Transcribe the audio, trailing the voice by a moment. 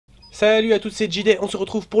Salut à tous, c'est JD, on se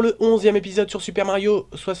retrouve pour le 11e épisode sur Super Mario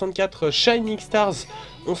 64 Shining Stars.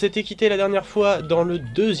 On s'était quitté la dernière fois dans le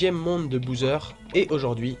deuxième monde de Bowser, et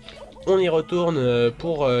aujourd'hui, on y retourne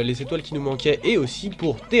pour les étoiles qui nous manquaient et aussi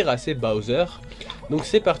pour terrasser Bowser. Donc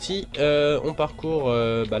c'est parti, on parcourt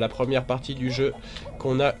la première partie du jeu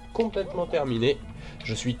qu'on a complètement terminée.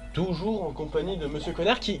 Je suis toujours en compagnie de Monsieur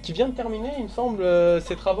Connard qui vient de terminer, il me semble,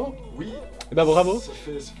 ses travaux. Oui. Et bah bravo. Ça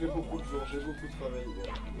fait beaucoup de jours, j'ai beaucoup de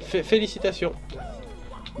travail. Félicitations.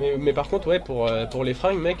 Mais par contre, ouais, pour les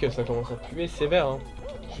fringues, mec, ça commence à puer sévère. Hein.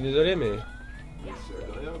 Je suis désolé, mais c'est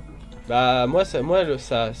agréable. Bah moi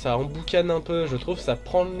ça emboucane un peu, je trouve, ça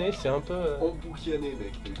prend le nez, c'est un peu... Emboucané,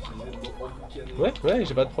 mec, t'as utilisé le mot emboucané. Ouais,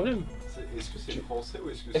 j'ai pas de problème. Est-ce que c'est français ou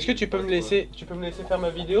est-ce que Est-ce que tu peux me laisser faire ma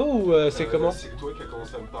vidéo ou c'est comment? C'est toi qui as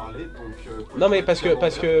commencé à me parler, donc... Non mais parce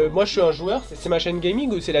que moi je suis un joueur, c'est ma chaîne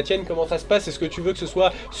gaming ou c'est la tienne? Comment ça se passe? Est-ce que tu veux que ce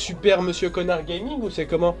soit Super Monsieur Connard Gaming ou c'est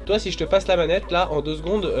comment? Toi, si je te passe la manette, là, en 2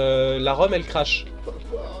 secondes, la ROM elle crache.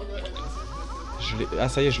 Ah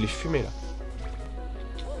ça y est, je l'ai fumé là.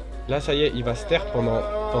 Là ça y est, il va se taire pendant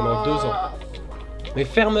 2 ans. Mais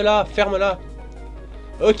ferme-la, ferme-la.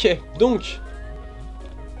 Ok, donc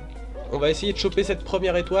on va essayer de choper cette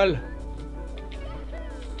première étoile.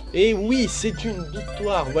 Et oui, c'est une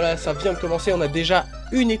victoire. Voilà, ça vient de commencer, on a déjà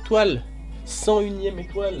une étoile. 101ème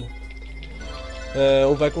étoile.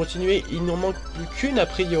 On va continuer, il n'en manque plus qu'une a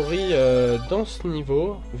priori dans ce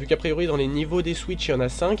niveau. Vu qu'a priori dans les niveaux des Switch il y en a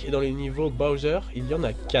 5 et dans les niveaux Bowser il y en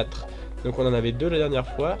a 4. Donc on en avait 2 la dernière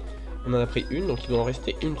fois. On en a pris une, donc il doit en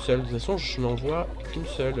rester une seule. De toute façon, je n'en vois qu'une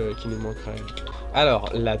seule qui nous manquerait. Alors,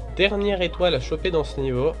 la dernière étoile à choper dans ce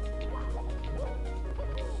niveau,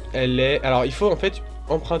 elle est... Alors, il faut en fait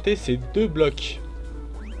emprunter ces 2 blocs.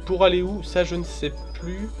 Pour aller où? Ça, je ne sais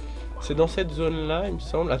plus. C'est dans cette zone-là, il me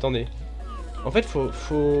semble. Attendez. En fait,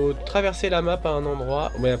 faut traverser la map à un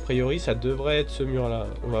endroit. Ouais, a priori, ça devrait être ce mur-là.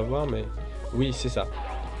 On va voir, mais... Oui, c'est ça.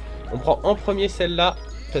 On prend en premier celle-là,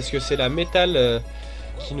 parce que c'est la métal...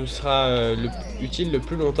 qui nous sera utile le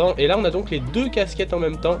plus longtemps. Et là on a donc les 2 casquettes en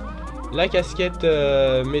même temps, la casquette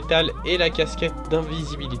métal et la casquette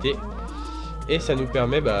d'invisibilité, et ça nous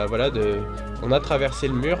permet voilà on a traversé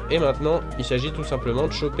le mur et maintenant il s'agit tout simplement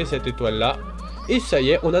de choper cette étoile là, et ça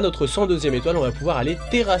y est, on a notre 102ème étoile. On va pouvoir aller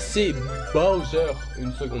terrasser Bowser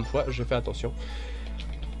une seconde fois. Je fais attention.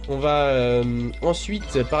 On va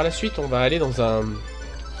ensuite, par la suite, on va aller dans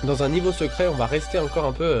un niveau secret. On va rester encore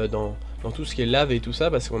un peu dans tout ce qui est lave et tout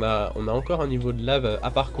ça, parce qu'on a encore un niveau de lave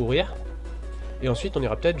à parcourir. Et ensuite on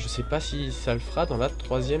ira peut-être, je sais pas si ça le fera dans la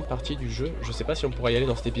 3e partie du jeu, je sais pas si on pourra y aller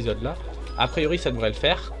dans cet épisode là, a priori ça devrait le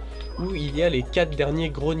faire, où il y a les 4 derniers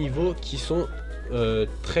gros niveaux qui sont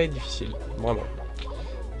très difficiles, vraiment.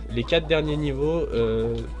 Les 4 derniers niveaux,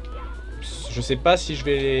 je sais pas si je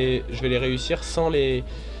vais les réussir sans les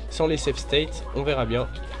save states, on verra bien.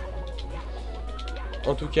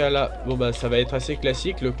 En tout cas là, bon ça va être assez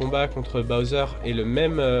classique. Le combat contre Bowser est le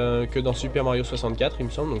même que dans Super Mario 64 il me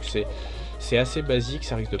semble. Donc c'est assez basique,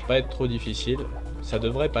 ça risque de pas être trop difficile. Ça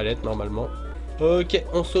devrait pas l'être normalement. Ok,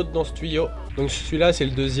 on saute dans ce tuyau. Donc celui-là c'est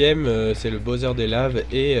le 2e, c'est le Bowser des laves.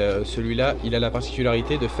 Et celui-là il a la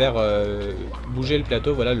particularité de faire bouger le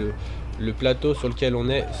plateau. Voilà, le plateau sur lequel on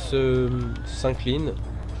est s'incline.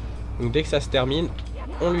 Donc dès que ça se termine,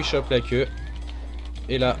 on lui chope la queue.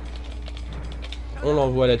 Et là... on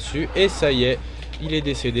l'envoie là-dessus et ça y est, il est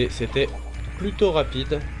décédé. C'était plutôt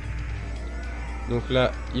rapide. Donc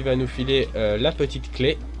là, il va nous filer la petite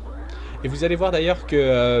clé. Et vous allez voir d'ailleurs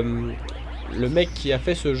que le mec qui a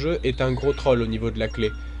fait ce jeu est un gros troll au niveau de la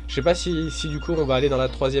clé. Je sais pas si du coup on va aller dans la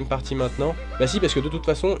 3e partie maintenant. Bah si, parce que de toute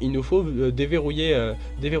façon, il nous faut déverrouiller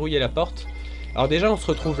la porte. Alors déjà, on se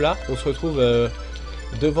retrouve là, on se retrouve...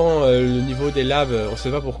 devant le niveau des laves, on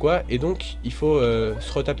sait pas pourquoi, et donc il faut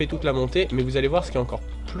se retaper toute la montée. Mais vous allez voir, ce qui est encore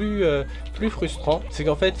plus frustrant, c'est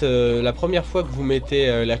qu'en fait la première fois que vous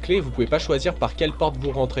mettez la clé, vous pouvez pas choisir par quelle porte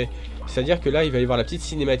vous rentrez. C'est à dire que là il va y avoir la petite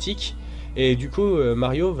cinématique, et du coup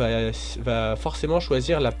Mario va forcément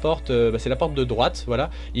choisir la porte, c'est la porte de droite. Voilà,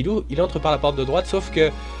 il entre par la porte de droite, sauf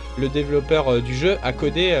que le développeur du jeu a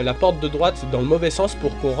codé la porte de droite dans le mauvais sens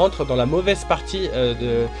pour qu'on rentre dans la mauvaise partie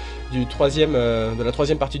de la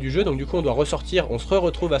 3e partie du jeu. Donc du coup on doit ressortir, on se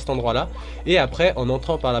retrouve à cet endroit là, et après en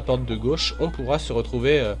entrant par la porte de gauche on pourra se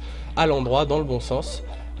retrouver à l'endroit dans le bon sens.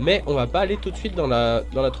 Mais on va pas aller tout de suite dans la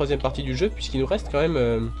 3e partie du jeu, puisqu'il nous reste quand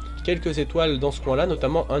même quelques étoiles dans ce coin là,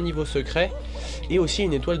 notamment un niveau secret et aussi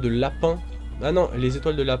une étoile de lapin. Ah non, les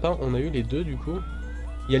étoiles de lapin on a eu les 2 du coup.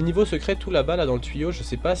 Il y a le niveau secret tout là-bas, là dans le tuyau. Je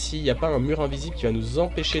sais pas s'il n'y a pas un mur invisible qui va nous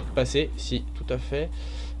empêcher de passer. Si, tout à fait.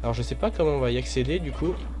 Alors je sais pas comment on va y accéder du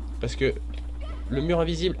coup, parce que le mur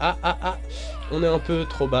invisible. Ah, on est un peu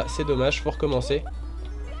trop bas, c'est dommage, faut recommencer.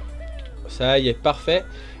 Ça y est, parfait.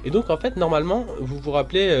 Et donc en fait normalement, vous vous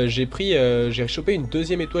rappelez, j'ai chopé une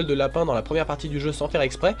deuxième étoile de lapin dans la première partie du jeu sans faire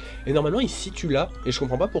exprès. Et normalement il se situe là, et je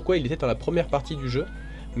comprends pas pourquoi il était dans la première partie du jeu.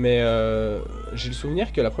 Mais j'ai le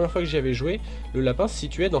souvenir que la première fois que j'y avais joué, le lapin se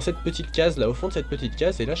situait dans cette petite case là, au fond de cette petite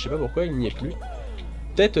case. Et là je sais pas pourquoi il n'y est plus.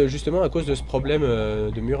 Peut-être justement à cause de ce problème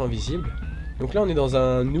de mur invisible. Donc là on est dans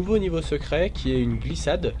un nouveau niveau secret qui est une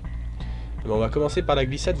glissade. Bon, on va commencer par la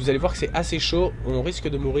glissade, vous allez voir que c'est assez chaud, on risque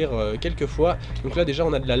de mourir quelques fois. Donc là déjà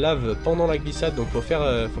on a de la lave pendant la glissade, donc faut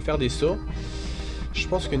faire des sauts. Je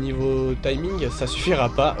pense que niveau timing ça suffira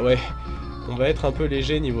pas, ouais. On va être un peu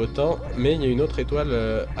léger niveau temps, mais il y a une autre étoile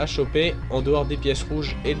à choper en dehors des pièces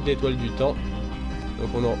rouges et de l'étoile du temps.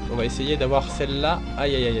 Donc on va essayer d'avoir celle-là,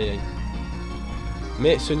 aïe aïe aïe aïe.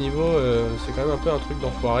 Mais ce niveau c'est quand même un peu un truc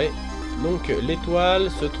d'enfoiré. Donc l'étoile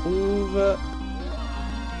se trouve...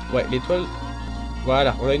 Ouais, l'étoile...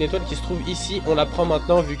 Voilà, on a une étoile qui se trouve ici. On la prend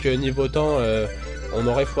maintenant vu que niveau temps, on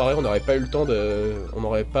aurait foiré, on n'aurait pas eu le temps de... On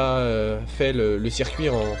n'aurait pas fait le circuit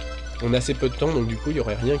en assez peu de temps. Donc du coup, il n'y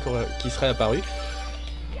aurait rien qui serait apparu.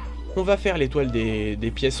 On va faire l'étoile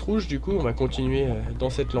des pièces rouges. Du coup, on va continuer dans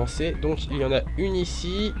cette lancée. Donc il y en a une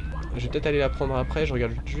ici. Je vais peut-être aller la prendre après. Je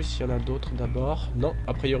regarde juste s'il y en a d'autres d'abord. Non,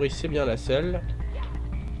 a priori, c'est bien la seule.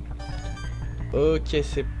 Ok,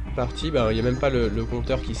 c'est parti. Bah, il n'y a même pas le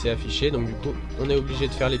compteur qui s'est affiché, donc du coup on est obligé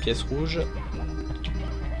de faire les pièces rouges.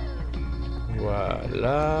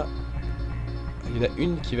 Voilà. Il y en a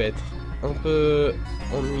une qui va être un peu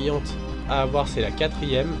ennuyante à avoir, c'est la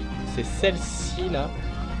quatrième. C'est celle-ci là.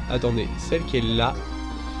 Attendez, celle qui est là.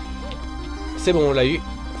 C'est bon, on l'a eu.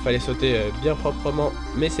 Fallait sauter bien proprement,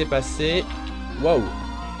 mais c'est passé. Waouh.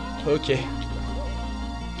 Ok.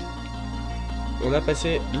 On a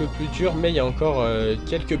passé le plus dur, mais il y a encore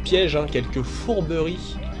quelques pièges, hein, quelques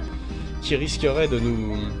fourberies qui risqueraient de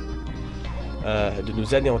nous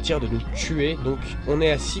anéantir, de nous tuer. Donc on est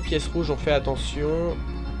à 6 pièces rouges, on fait attention.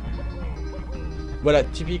 Voilà,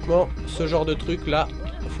 typiquement ce genre de truc là,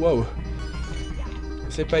 waouh,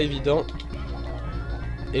 c'est pas évident.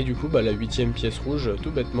 Et du coup, bah, la 8ème pièce rouge, tout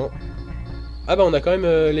bêtement. Ah bah on a quand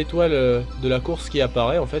même l'étoile de la course qui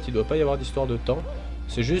apparaît, en fait il doit pas y avoir d'histoire de temps.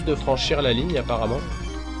 C'est juste de franchir la ligne apparemment.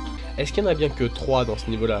 Est-ce qu'il n'y en a bien que 3 dans ce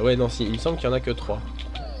niveau-là? Ouais, non, si, il me semble qu'il n'y en a que 3.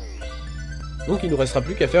 Donc il nous restera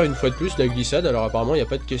plus qu'à faire une fois de plus la glissade. Alors apparemment il n'y a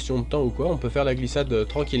pas de question de temps ou quoi. On peut faire la glissade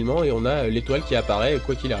tranquillement et on a l'étoile qui apparaît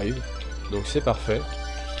quoi qu'il arrive. Donc c'est parfait.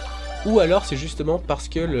 Ou alors c'est justement parce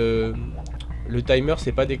que le timer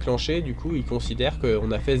s'est pas déclenché. Du coup il considère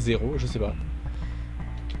qu'on a fait 0, je sais pas.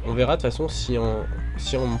 On verra de toute façon si en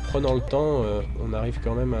prenant le temps on arrive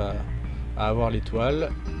quand même à avoir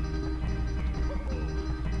l'étoile.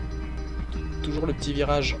 Toujours le petit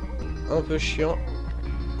virage un peu chiant.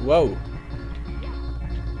 Waouh.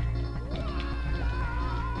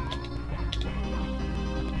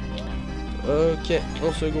 Ok,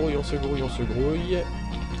 on se grouille, on se grouille, on se grouille.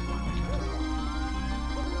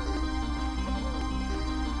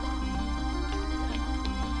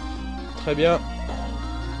 Très bien.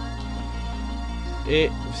 Et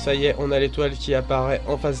ça y est, on a l'étoile qui apparaît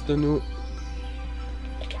en face de nous.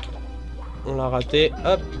 On l'a raté,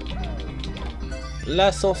 hop. La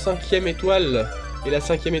 105e étoile et la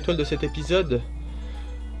 5e étoile de cet épisode.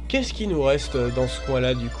 Qu'est-ce qui nous reste dans ce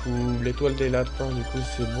coin-là du coup? L'étoile des lapins, du coup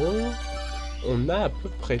c'est bon. On a à peu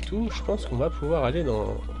près tout. Je pense qu'on va pouvoir aller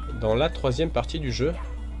dans la 3e partie du jeu.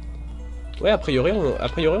 Ouais, a priori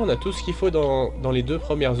on a tout ce qu'il faut dans les 2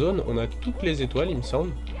 premières zones. On a toutes les étoiles, il me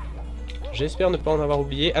semble. J'espère ne pas en avoir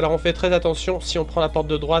oublié. Alors on fait très attention, si on prend la porte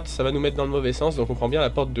de droite, ça va nous mettre dans le mauvais sens. Donc on prend bien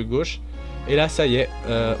la porte de gauche. Et là, ça y est,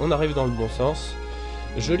 on arrive dans le bon sens.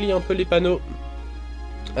 Je lis un peu les panneaux.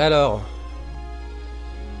 Alors,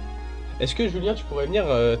 est-ce que Julien, tu pourrais venir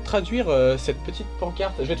traduire cette petite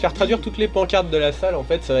pancarte? Je vais te faire traduire toutes les pancartes de la salle, en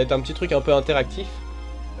fait, ça va être un petit truc un peu interactif.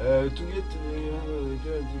 To get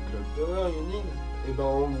club power, you need. Et ben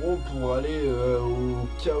en gros pour aller au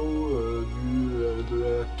chaos de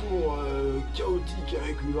la tour chaotique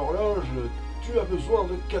avec l'horloge, tu as besoin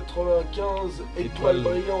de 95 étoiles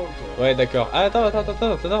brillantes. Ouais, d'accord. Ah, attends,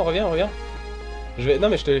 reviens. Non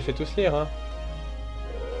mais je te les fais tous lire, hein.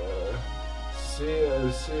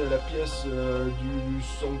 C'est la pièce du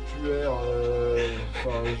sanctuaire,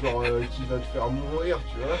 genre qui va te faire mourir,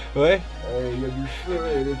 tu vois. Ouais. Il y a du feu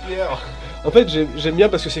et des pierres. En fait, j'aime bien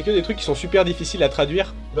parce que c'est que des trucs qui sont super difficiles à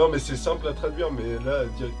traduire. Non, mais c'est simple à traduire, mais là,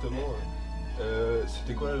 directement...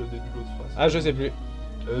 c'était quoi le début de l'autre phrase? Ah, je sais plus.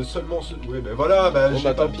 Seulement ce... Ouais, ben voilà,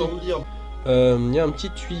 j'ai pas le temps de lire. Il y a un petit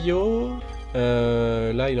tuyau...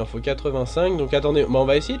 Là il en faut 85, donc attendez, on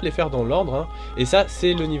va essayer de les faire dans l'ordre, hein. Et ça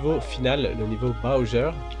c'est le niveau final, le niveau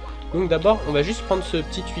Bowser. Donc d'abord on va juste prendre ce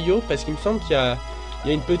petit tuyau parce qu'il me semble qu'il y a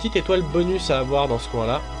une petite étoile bonus à avoir dans ce coin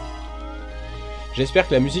là. J'espère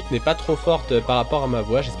que la musique n'est pas trop forte par rapport à ma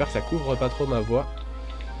voix, j'espère que ça couvre pas trop ma voix.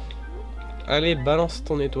 Allez, balance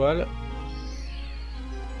ton étoile.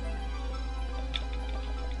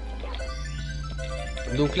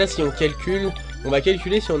 Donc là si on calcule, on va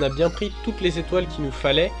calculer si on a bien pris toutes les étoiles qu'il nous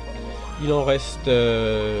fallait. Il en reste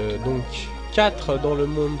donc 4 dans le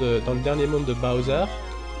dernier monde de Bowser.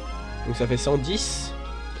 Donc ça fait 110.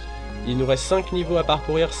 Il nous reste 5 niveaux à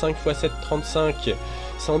parcourir, 5 x 7, 35,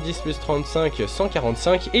 110 plus 35,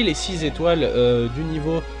 145. Et les 6 étoiles du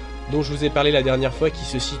niveau dont je vous ai parlé la dernière fois qui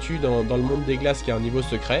se situe dans le monde des glaces qui est un niveau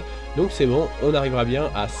secret. Donc c'est bon, on arrivera bien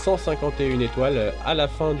à 151 étoiles à la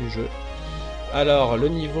fin du jeu. Alors le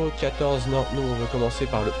niveau 14, non, nous on va commencer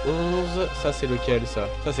par le 11. Ça c'est lequel ça?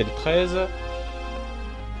 Ça c'est le 13.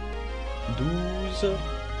 12.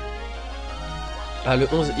 Ah le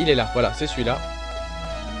 11 il est là, voilà c'est celui-là.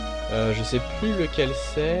 Je sais plus lequel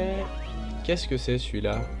c'est. Qu'est-ce que c'est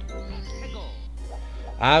celui-là?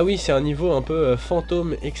 Ah oui c'est un niveau un peu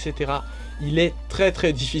fantôme etc. Il est très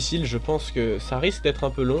très difficile, je pense que ça risque d'être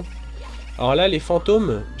un peu long. Alors là les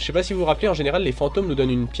fantômes, je sais pas si vous vous rappelez, en général les fantômes nous donnent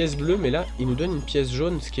une pièce bleue, mais là ils nous donnent une pièce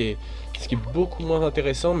jaune, ce qui est beaucoup moins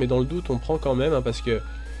intéressant, mais dans le doute on prend quand même, hein, parce que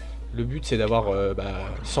le but c'est d'avoir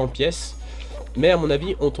 100 pièces. Mais à mon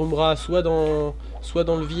avis on tombera soit dans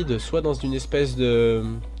le vide, soit dans une espèce de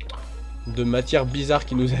matière bizarre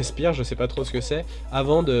qui nous aspire, je sais pas trop ce que c'est,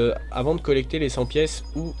 avant de collecter les 100 pièces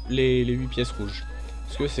ou les 8 pièces rouges.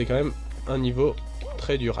 Parce que c'est quand même un niveau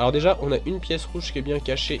très dur. Alors déjà on a une pièce rouge qui est bien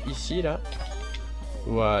cachée ici là.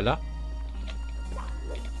 Voilà.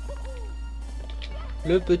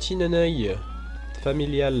 Le petit neneuil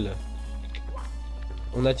familial.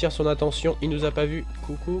 On attire son attention, il nous a pas vu.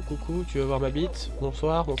 Coucou, coucou, tu veux voir ma bite?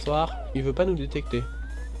 Bonsoir, bonsoir. Il veut pas nous détecter.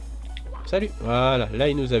 Salut. Voilà, là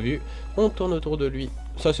il nous a vu. On tourne autour de lui.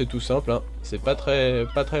 Ça c'est tout simple, hein. C'est pas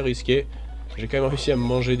très risqué. J'ai quand même réussi à me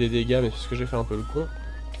manger des dégâts, mais c'est parce que j'ai fait un peu le con.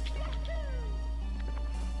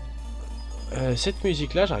 Cette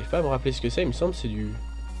musique là, j'arrive pas à me rappeler ce que c'est, il me semble que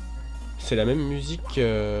c'est la même musique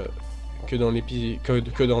que dans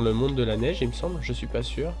le monde de la neige, il me semble, je suis pas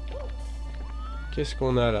sûr. Qu'est-ce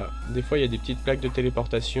qu'on a là? Des fois il y a des petites plaques de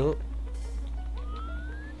téléportation.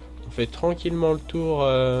 On fait tranquillement le tour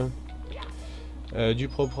du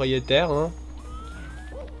propriétaire, hein.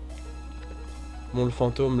 Bon le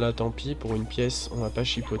fantôme là tant pis, pour une pièce on va pas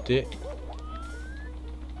chipoter.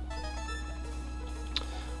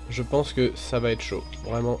 Je pense que ça va être chaud,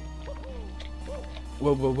 vraiment.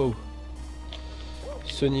 Wow, wow, wow.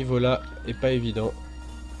 Ce niveau-là est pas évident.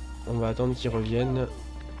 On va attendre qu'il revienne.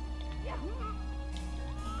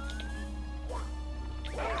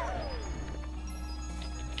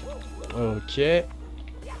 Ok.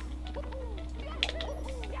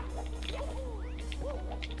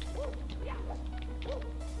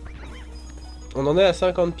 On en est à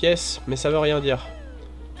 50 pièces, mais ça veut rien dire.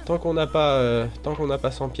 Tant qu'on n'a pas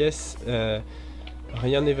 100 pièces,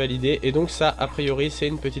 rien n'est validé. Et donc ça, a priori, c'est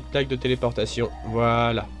une petite plaque de téléportation.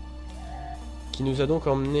 Voilà. Qui nous a donc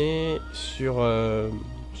emmené sur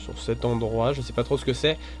cet endroit. Je sais pas trop ce que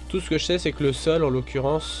c'est. Tout ce que je sais, c'est que le sol, en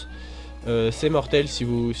l'occurrence, c'est mortel. Si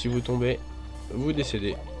vous tombez, vous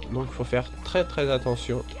décédez. Donc il faut faire très très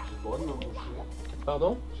attention. J'ai le droit de me moucher.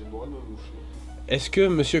 Pardon? J'ai le droit de me moucher. Est-ce que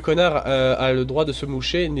Monsieur Connard a le droit de se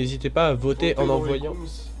moucher? N'hésitez pas à voter en envoyant...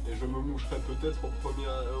 Et je me moucherai peut-être au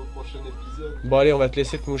prochain épisode. Bon allez, on va te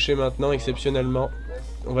laisser te moucher maintenant, exceptionnellement. Merci.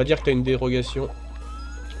 On va dire que t'as une dérogation.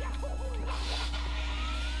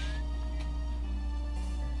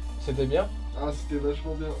 C'était bien? Ah, c'était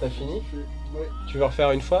vachement bien. T'as fini? Ouais. Tu veux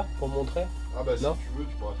refaire une fois pour montrer? Ah bah si Non. tu veux,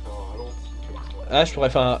 tu pourrais faire un ralenti comme ça. Ah, je pourrais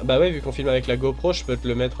faire un... Bah ouais, vu qu'on filme avec la GoPro, je peux te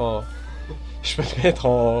le mettre en... Je peux te mettre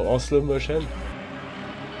en slow motion.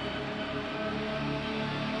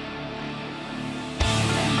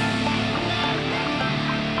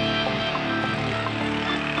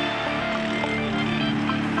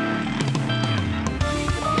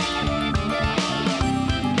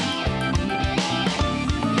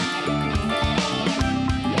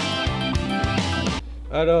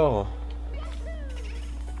 Alors,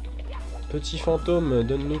 petit fantôme,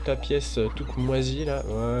 donne-nous ta pièce toute moisie là,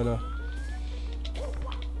 voilà.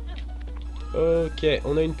 Ok,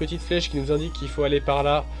 on a une petite flèche qui nous indique qu'il faut aller par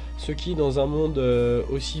là, ce qui dans un monde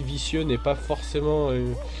aussi vicieux n'est pas forcément...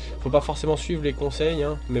 faut pas forcément suivre les conseils,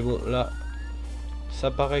 hein, mais bon là,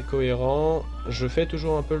 ça paraît cohérent. Je fais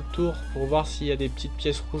toujours un peu le tour pour voir s'il y a des petites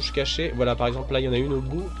pièces rouges cachées. Voilà, par exemple là il y en a une au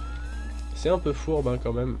bout. C'est un peu fourbe hein,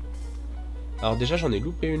 quand même. Alors déjà j'en ai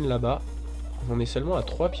loupé une là-bas. On est seulement à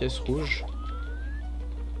 3 pièces rouges.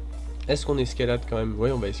 Est-ce qu'on escalade quand même? Oui,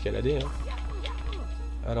 on va escalader. Hein.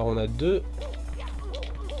 Alors on a deux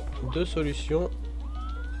solutions.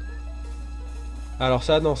 Alors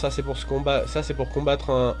ça non, ça c'est pour ce combat, ça c'est pour combattre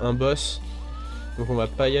un boss. Donc on va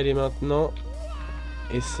pas y aller maintenant.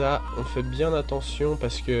 Et ça, on fait bien attention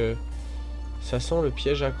parce que ça sent le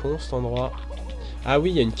piège à con cet endroit. Ah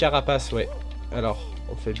oui, il y a une carapace, ouais. Alors,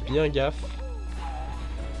 on fait bien gaffe.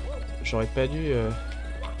 J'aurais pas dû...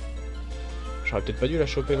 J'aurais peut-être pas dû la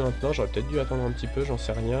choper maintenant, j'aurais peut-être dû attendre un petit peu, j'en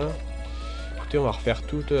sais rien. Écoutez, on va refaire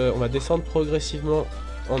tout... on va descendre progressivement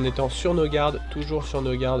en étant sur nos gardes, toujours sur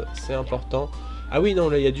nos gardes, c'est important. Ah oui, non,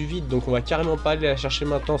 là il y a du vide, donc on va carrément pas aller la chercher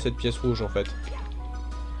maintenant, cette pièce rouge en fait.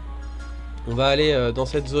 On va aller dans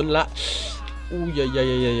cette zone-là. Ouh, aïe, aïe,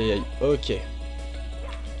 aïe, aïe, aïe, ok.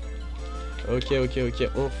 Ok, ok, ok,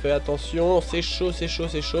 on fait attention, c'est chaud, c'est chaud,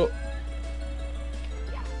 c'est chaud.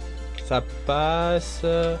 Ça passe.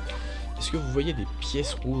 Est-ce que vous voyez des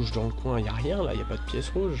pièces rouges dans le coin? Il n'y a rien là, il n'y a pas de pièces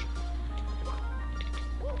rouges.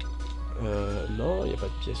 Non, il n'y a pas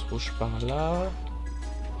de pièces rouges par là.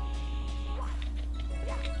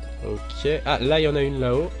 Ok, ah là il y en a une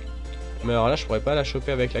là-haut. Mais alors là je pourrais pas la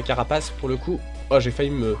choper avec la carapace pour le coup. Oh, j'ai failli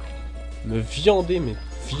me viander, mais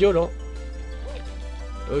violent.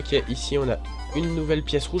 Ok, ici on a une nouvelle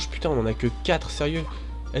pièce rouge. Putain, on en a que 4, sérieux.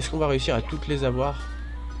 Est-ce qu'on va réussir à toutes les avoir?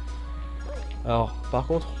 Alors, par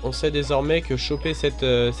contre, on sait désormais que choper cette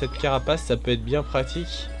carapace, ça peut être bien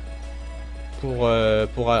pratique pour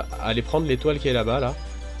aller prendre l'étoile qui est là-bas, là.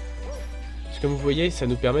 Parce que comme vous voyez, ça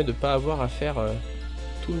nous permet de pas avoir à faire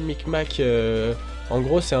tout le micmac. En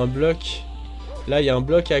gros, c'est un bloc. Là, il y a un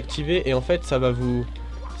bloc à activer et en fait, ça vous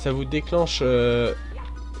déclenche...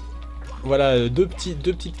 voilà, deux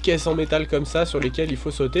petites caisses en métal comme ça sur lesquelles il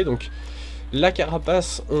faut sauter. Donc la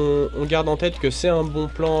carapace, on garde en tête que c'est un bon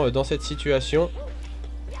plan dans cette situation.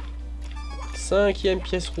 5e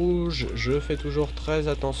pièce rouge, je fais toujours très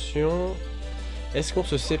attention. Est-ce qu'on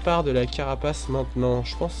se sépare de la carapace maintenant?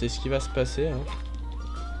 Je pense que c'est ce qui va se passer. Hein.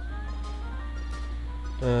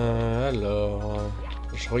 Alors,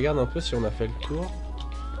 je regarde un peu si on a fait le tour.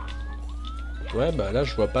 Ouais, bah là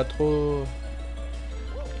je vois pas trop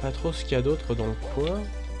ce qu'il y a d'autre dans le coin.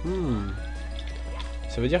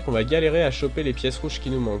 Ça veut dire qu'on va galérer à choper les pièces rouges qui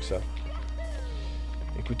nous manquent, ça.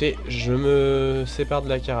 Écoutez, je me sépare de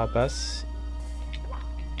la carapace.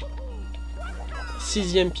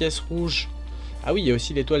 6e pièce rouge. Ah oui, il y a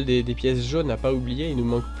aussi l'étoile des pièces jaunes à pas oublier. Il nous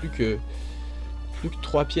manque plus que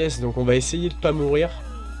 3 pièces, donc on va essayer de pas mourir.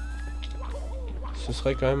 Ce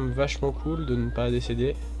serait quand même vachement cool de ne pas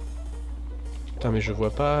décéder. Putain, mais je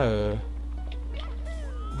vois pas...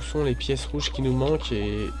 où sont les pièces rouges qui nous manquent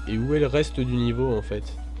et où est le reste du niveau en fait.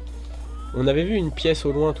 On avait vu une pièce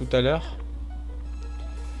au loin tout à l'heure.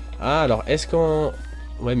 Ah alors est-ce qu'en...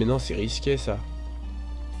 Ouais mais non c'est risqué ça.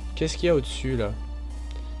 Qu'est-ce qu'il y a au-dessus là?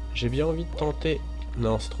 J'ai bien envie de tenter.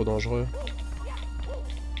 Non c'est trop dangereux.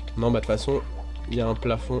 Non bah de toute façon il y a un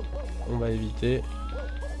plafond. On va éviter.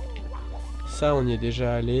 Ça on y est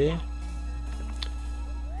déjà allé.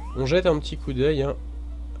 On jette un petit coup d'œil hein.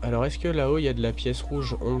 Alors est-ce que là-haut il y a de la pièce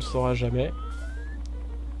rouge? On ne le saura jamais.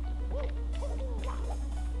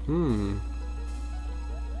 Il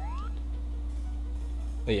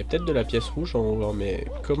y a peut-être de la pièce rouge en haut, mais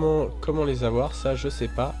comment les avoir? Ça je sais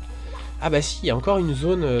pas. Ah bah si, il y a encore une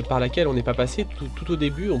zone par laquelle on n'est pas passé. Tout au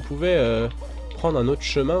début on pouvait prendre un autre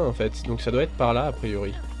chemin en fait. Donc ça doit être par là a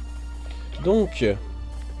priori. Donc...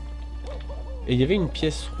 Et il y avait une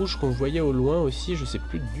pièce rouge qu'on voyait au loin aussi. Je sais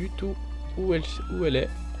plus du tout où elle est.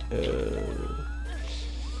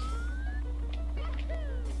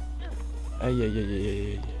 Aïe aïe aïe aïe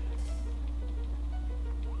aïe.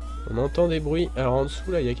 On entend des bruits. Alors en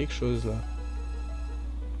dessous là il y a quelque chose là.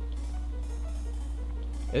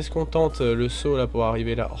 Est-ce qu'on tente le saut là pour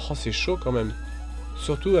arriver là? Oh c'est chaud quand même.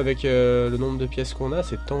 Surtout avec le nombre de pièces qu'on a,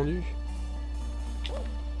 c'est tendu.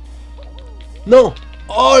 Non!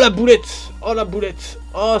 Oh la boulette! Oh la boulette!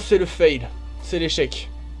 Oh c'est le fail. C'est l'échec.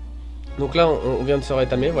 Donc là on vient de se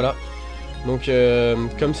rétamer, voilà. Donc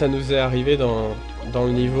comme ça nous est arrivé dans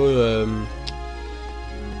le niveau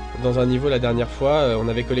dans un niveau la dernière fois, on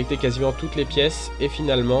avait collecté quasiment toutes les pièces et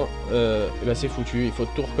finalement et ben c'est foutu, il faut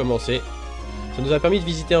tout recommencer. Ça nous a permis de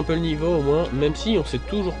visiter un peu le niveau au moins, même si on sait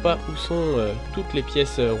toujours pas où sont toutes les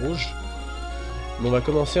pièces rouges. Mais on va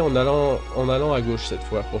commencer en allant à gauche cette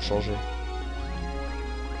fois pour changer.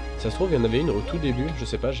 Ça se trouve il y en avait une au tout début, je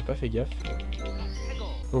sais pas, j'ai pas fait gaffe.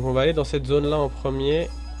 Donc on va aller dans cette zone là en premier.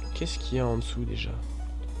 Qu'est-ce qu'il y a en dessous déjà?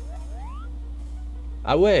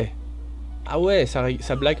 Ah ouais! Ah ouais,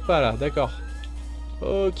 ça blague pas là, d'accord.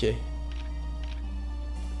 Ok.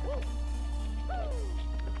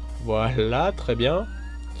 Voilà, très bien.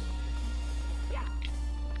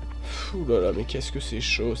 Ouh là là, mais qu'est-ce que c'est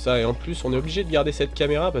chaud ça. Et en plus, on est obligé de garder cette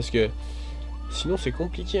caméra parce que sinon c'est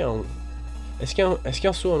compliqué. Hein. Est-ce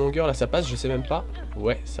qu'un saut en longueur là ça passe? Je sais même pas.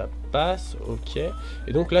 Ouais, ça passe, ok.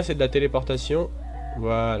 Et donc là c'est de la téléportation.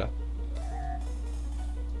 Voilà.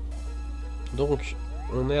 Donc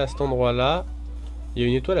on est à cet endroit là. Il y a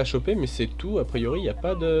une étoile à choper mais c'est tout. A priori il n'y a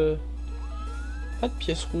pas de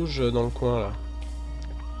pièce rouge dans le coin là.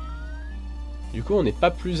 Du coup on n'est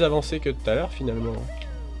pas plus avancé que tout à l'heure finalement.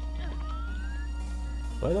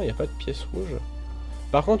 Ouais non, il n'y a pas de pièce rouge.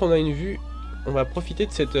 Par contre on a une vue. On va profiter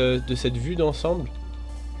de cette vue d'ensemble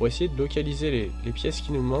pour essayer de localiser les pièces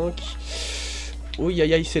qui nous manquent. Oui,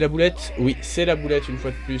 aïe aïe, c'est la boulette. Oui, c'est la boulette une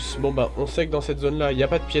fois de plus. Bon bah, on sait que dans cette zone-là, il n'y a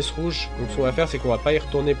pas de pièce rouge. Donc ce qu'on va faire, c'est qu'on va pas y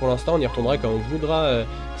retourner pour l'instant. On y retournera quand on voudra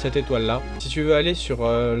cette étoile-là. Si tu veux aller sur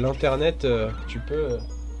l'internet, tu peux...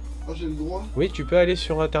 Ah, j'ai le droit? Oui, tu peux aller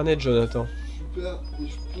sur internet, Jonathan. Super, et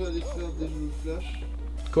je peux aller faire des jeux flash?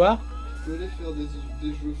 Quoi? Je peux aller faire des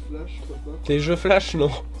jeux flash, papa? Des jeux flash,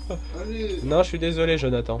 non. Allez! Non, je suis désolé,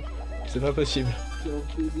 Jonathan. C'est pas possible. T'es un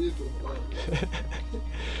PD, papa.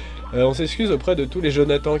 On s'excuse auprès de tous les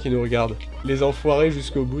Jonathan qui nous regardent. Les enfoirés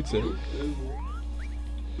jusqu'au bout, tu sais.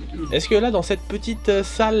 Est-ce que là, dans cette petite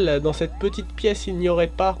salle, dans cette petite pièce, il n'y aurait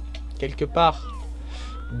pas, quelque part,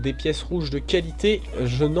 des pièces rouges de qualité?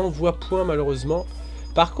 Je n'en vois point, malheureusement.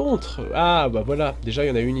 Par contre... Ah, bah voilà. Déjà, il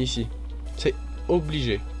y en a une ici. C'est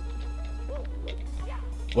obligé.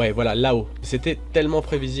 Ouais, voilà, là-haut. C'était tellement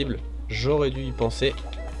prévisible. J'aurais dû y penser.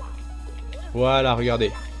 Voilà,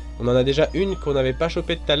 regardez. On en a déjà une qu'on n'avait pas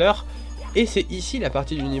chopée tout à l'heure. Et c'est ici la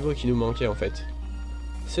partie du niveau qui nous manquait, en fait.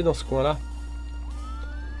 C'est dans ce coin-là.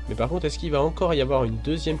 Mais par contre, est-ce qu'il va encore y avoir une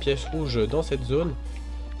deuxième pièce rouge dans cette zone?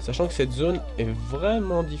 Sachant que cette zone est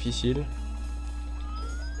vraiment difficile.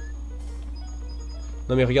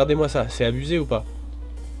 Non mais regardez-moi ça, c'est abusé ou pas?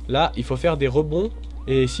 Là, il faut faire des rebonds.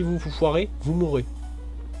 Et si vous vous foirez, vous mourrez.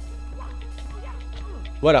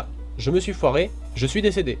 Voilà, je me suis foiré, je suis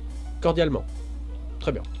décédé, cordialement.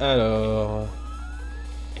 Très bien. Alors...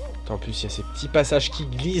 En plus, il y a ces petits passages qui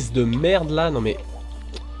glissent de merde là, non mais...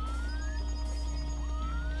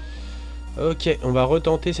 Ok, on va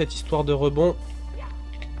retenter cette histoire de rebond.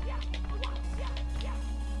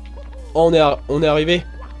 Oh, on est arrivé.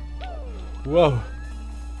 Waouh.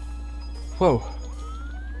 Waouh.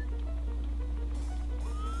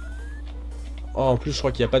 Oh, en plus, je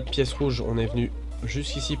crois qu'il n'y a pas de pièce rouge, on est venu...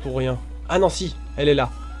 jusqu'ici pour rien. Ah non si, elle est là.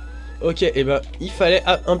 Ok, et ben il fallait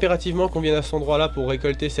impérativement qu'on vienne à cet endroit là pour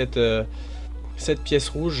récolter cette pièce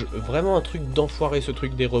rouge. Vraiment un truc d'enfoiré ce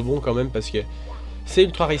truc des rebonds quand même parce que c'est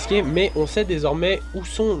ultra risqué. Mais on sait désormais où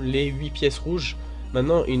sont les 8 pièces rouges.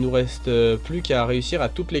 Maintenant il nous reste plus qu'à réussir à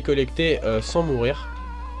toutes les collecter sans mourir.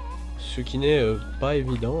 Ce qui n'est pas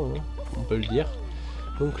évident, hein, on peut le dire.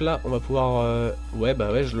 Donc là on va pouvoir... ouais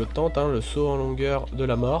bah ouais je le tente, hein, le saut en longueur de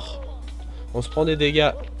la mort. On se prend des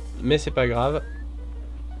dégâts, mais c'est pas grave.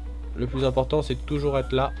 Le plus important, c'est de toujours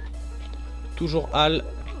être là. Toujours hal.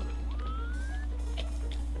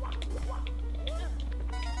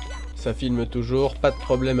 Ça filme toujours, pas de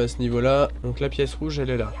problème à ce niveau-là. Donc la pièce rouge, elle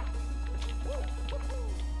est là.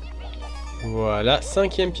 Voilà,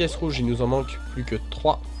 5e pièce rouge, il nous en manque plus que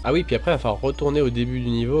 3. Ah oui, puis après, il va falloir retourner au début du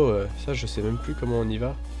niveau. Ça, je sais même plus comment on y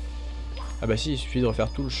va. Ah bah si, il suffit de refaire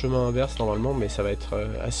tout le chemin inverse normalement, mais ça va être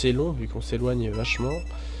assez long vu qu'on s'éloigne vachement.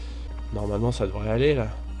 Normalement ça devrait aller là.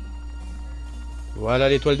 Voilà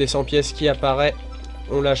l'étoile des 100 pièces qui apparaît.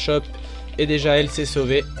 On la chope et déjà elle s'est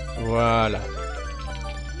sauvée. Voilà.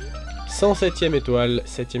 107e étoile,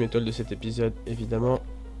 7e étoile de cet épisode évidemment.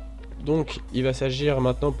 Donc il va s'agir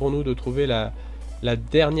maintenant pour nous de trouver la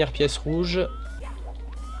dernière pièce rouge.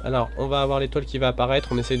 Alors, on va avoir l'étoile qui va apparaître,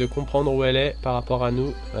 on essaye de comprendre où elle est par rapport à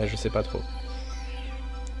nous. Ouais, je sais pas trop.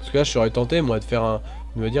 Parce que là, je serais tenté, moi, de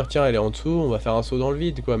me dire, tiens, elle est en dessous, on va faire un saut dans le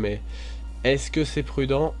vide, quoi. Mais est-ce que c'est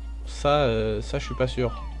prudent? Ça, je suis pas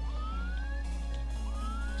sûr.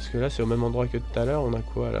 Parce que là, c'est au même endroit que tout à l'heure. On a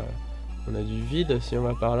quoi, là? On a du vide, si on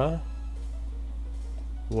va par là.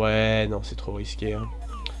 Ouais, non, c'est trop risqué, hein.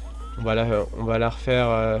 On va la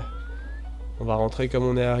refaire... on va rentrer comme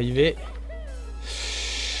on est arrivé.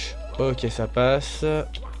 Ok, ça passe.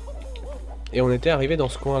 Et on était arrivé dans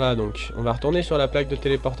ce coin là, donc on va retourner sur la plaque de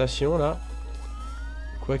téléportation là.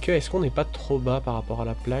 Quoique, est-ce qu'on n'est pas trop bas par rapport à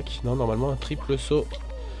la plaque? Non, normalement un triple saut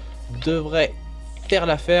devrait faire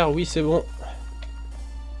l'affaire. Oui, c'est bon.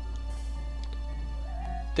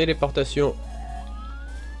 Téléportation.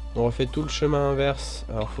 On refait tout le chemin inverse.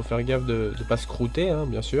 Alors faut faire gaffe de ne pas se croûter, hein,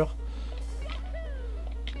 bien sûr.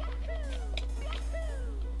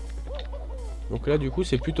 Donc là du coup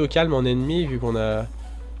c'est plutôt calme en ennemi vu qu'on a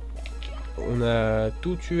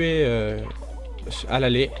tout tué à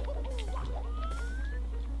l'aller.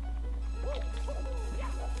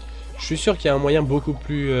 Je suis sûr qu'il y a un moyen beaucoup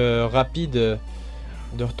plus rapide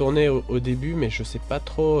de retourner au début, mais je sais pas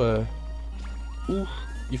trop où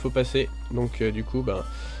il faut passer. Donc du coup ben,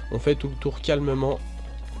 on fait tout le tour calmement.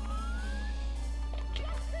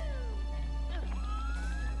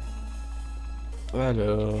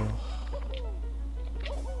 Alors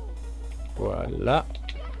voilà.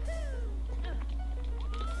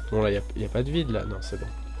 Bon là il n'y a pas de vide là, non c'est bon.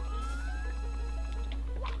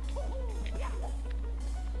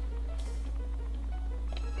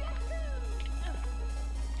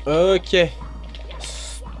 Ok.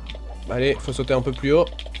 Allez, faut sauter un peu plus haut.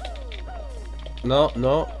 Non,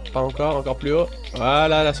 non, pas encore, encore plus haut.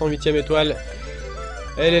 Voilà, la 108e étoile.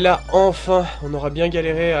 Elle est là, enfin. On aura bien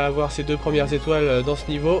galéré à avoir ces 2 premières étoiles dans ce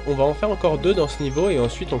niveau. On va en faire encore 2 dans ce niveau et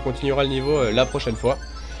ensuite on continuera le niveau la prochaine fois.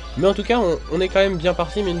 Mais en tout cas, on est quand même bien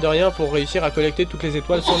parti, mine de rien, pour réussir à collecter toutes les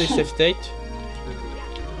étoiles sur les save states.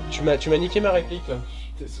 Tu m'as niqué ma réplique là.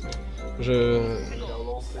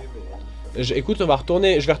 Écoute, on va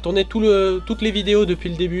retourner, je vais retourner toutes les vidéos depuis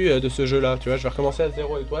le début de ce jeu là, tu vois, je vais recommencer à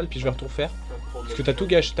 0 étoile puis je vais tout refaire. Parce que t'as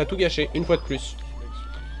tout gâché, une fois de plus.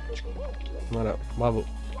 Voilà, bravo.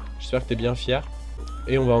 J'espère que t'es bien fier.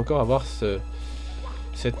 Et on va encore avoir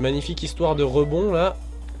cette magnifique histoire de rebond là.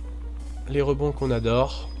 Les rebonds qu'on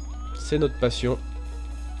adore, c'est notre passion.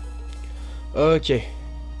 Ok.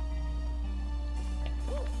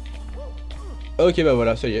 Ok bah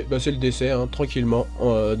voilà, ça y est, bah, c'est le décès, hein, tranquillement,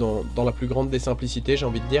 dans la plus grande des simplicités j'ai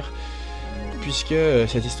envie de dire. Puisque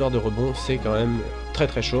cette histoire de rebond c'est quand même très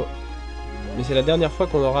très chaud. Mais c'est la dernière fois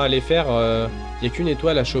qu'on aura à les faire, il n'y a qu'une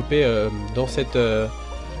étoile à choper dans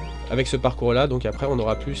avec ce parcours là. Donc après on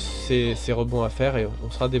aura plus ces rebonds à faire et on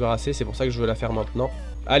sera débarrassé, c'est pour ça que je veux la faire maintenant.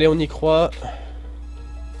 Allez on y croit.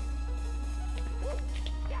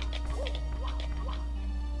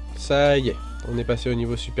 Ça y est. On est passé au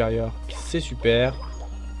niveau supérieur, c'est super.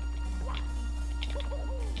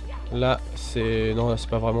 Là, c'est... Non,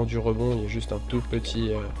 c'est pas vraiment du rebond, il y a juste un tout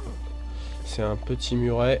petit... C'est un petit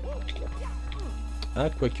muret.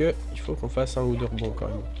 Ah, quoique, il faut qu'on fasse un ou 2 rebonds quand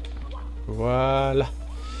même. Voilà.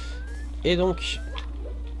 Et donc...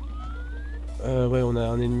 ouais, on a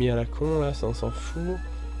un ennemi à la con, là, ça on s'en fout.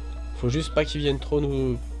 Faut juste pas qu'il vienne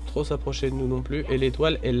trop s'approcher de nous non plus. Et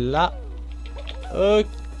l'étoile est là. Ok.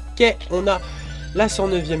 Ok, on a la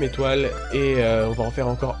 109e étoile et on va en faire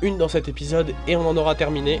encore une dans cet épisode et on en aura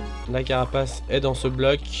terminé. La carapace est dans ce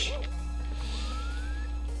bloc.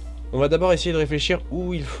 On va d'abord essayer de réfléchir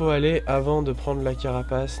où il faut aller avant de prendre la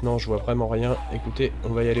carapace. Non, je vois vraiment rien. Écoutez, on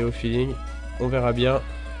va y aller au feeling. On verra bien.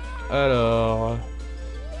 Alors...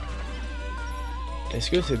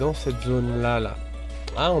 Est-ce que c'est dans cette zone-là, là?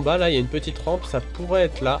 Ah, en bas, là, il y a une petite rampe. Ça pourrait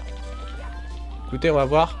être là. Écoutez, on va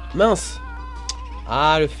voir. Mince!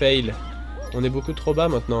 Ah, le fail. On est beaucoup trop bas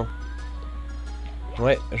maintenant.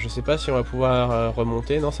 Ouais, je sais pas si on va pouvoir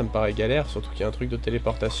remonter. Non, ça me paraît galère, surtout qu'il y a un truc de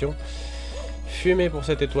téléportation. Fumée pour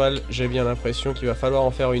cette étoile. J'ai bien l'impression qu'il va falloir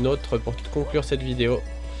en faire une autre pour conclure cette vidéo.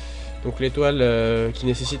 Donc l'étoile qui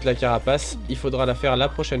nécessite la carapace, il faudra la faire la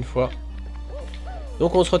prochaine fois.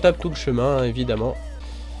 Donc on se retape tout le chemin, hein, évidemment.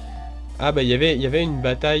 Ah bah il y avait une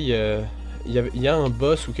bataille. Il y a un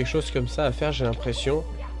boss ou quelque chose comme ça à faire, j'ai l'impression.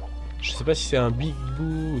 Je sais pas si c'est un Big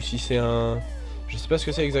Boo ou si c'est un... Je sais pas ce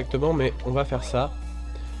que c'est exactement, mais on va faire ça.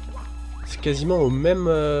 C'est quasiment au même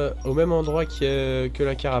endroit que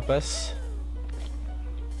la carapace.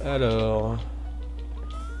 Alors...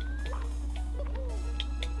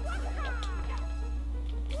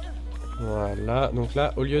 Voilà, donc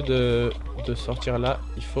là, au lieu de sortir là,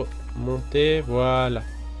 il faut monter, voilà.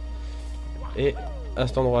 Et à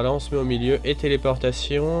cet endroit-là, on se met au milieu, et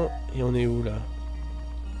téléportation, et on est où là?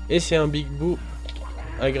 Et c'est un Big Boo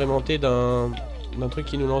agrémenté d'un truc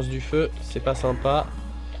qui nous lance du feu. C'est pas sympa,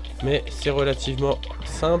 mais c'est relativement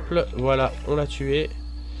simple. Voilà, on l'a tué.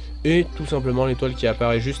 Et tout simplement l'étoile qui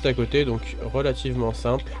apparaît juste à côté, donc relativement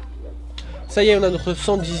simple. Ça y est, on a notre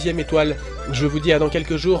 110e étoile. Je vous dis à dans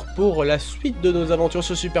quelques jours pour la suite de nos aventures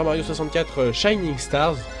sur Super Mario 64 Shining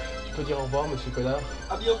Stars. Je peux dire au revoir, monsieur Connard.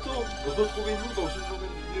 A bientôt. Retrouvez-nous dans une nouvelle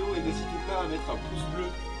vidéo et n'hésitez pas à mettre un pouce bleu.